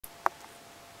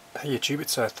Hey YouTube,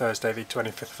 it's Thursday the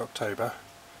 25th of October.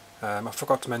 I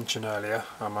forgot to mention earlier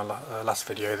on my last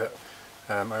video that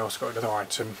I also got another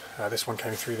item. This one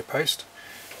came through the post.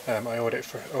 I ordered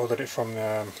it from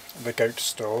the Goat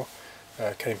store.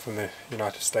 Came from the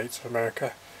United States of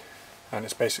America, and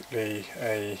it's basically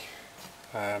a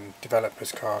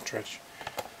developer's cartridge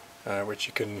which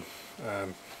you can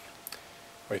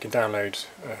download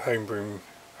homebrew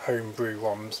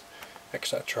ROMs,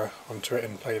 etc. onto it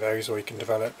and play those, or you can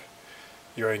develop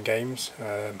your own games.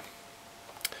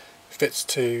 Fits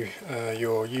to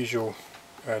your usual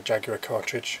Jaguar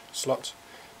cartridge slot,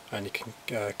 and you can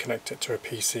connect it to a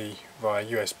PC via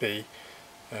USB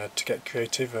to get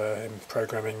creative in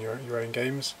programming your own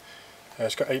games.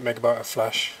 It's got 8 MB of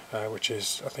flash, which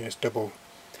is, I think it's double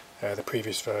the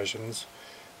previous versions.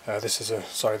 This is a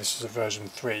version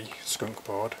 3 Skunk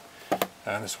Board,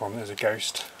 and this one is a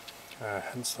Ghost,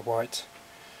 hence the white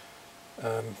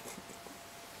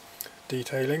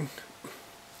detailing.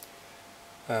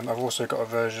 I've also got a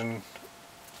version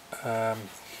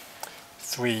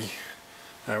 3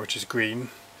 which is green,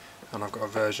 and I've got a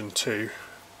version 2.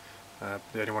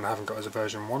 The only one I haven't got is a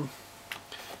version 1. You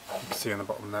can see on the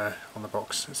bottom there on the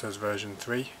box it says version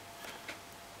 3.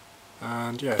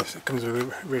 And yeah, it comes with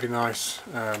a really nice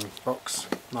box,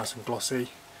 nice and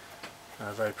glossy,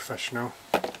 very professional,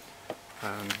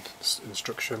 and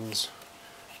instructions,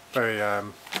 very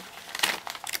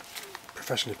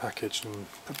professionally packaged and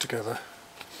put together.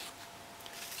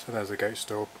 So there's the Goat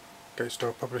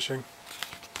Store Publishing.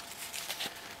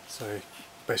 So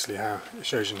basically how it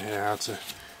shows you in here how to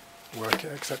work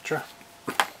it, etc.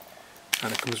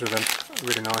 And it comes with a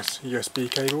really nice USB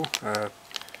cable, kind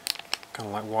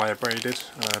of like wire braided,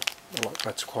 a lot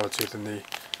better quality than the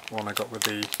one I got with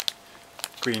the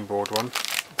green board one,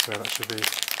 so that should be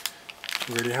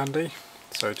really handy.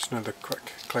 So just another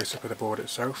quick close up of the board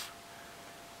itself.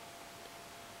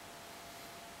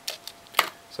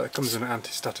 So it comes in an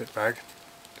anti-static bag.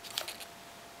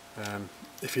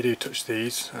 If you do touch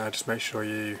these, just make sure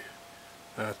you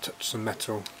touch some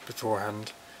metal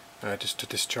beforehand, just to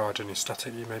discharge any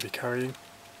static you may be carrying.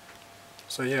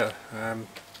 So yeah,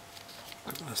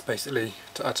 that's basically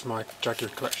to add to my Jaguar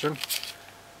collection,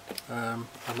 and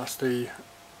that's the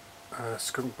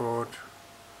Skunk Board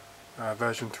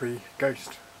version 3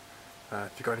 Ghost.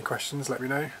 If you've got any questions, let me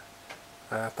know.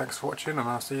 Thanks for watching, and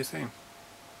I'll see you soon.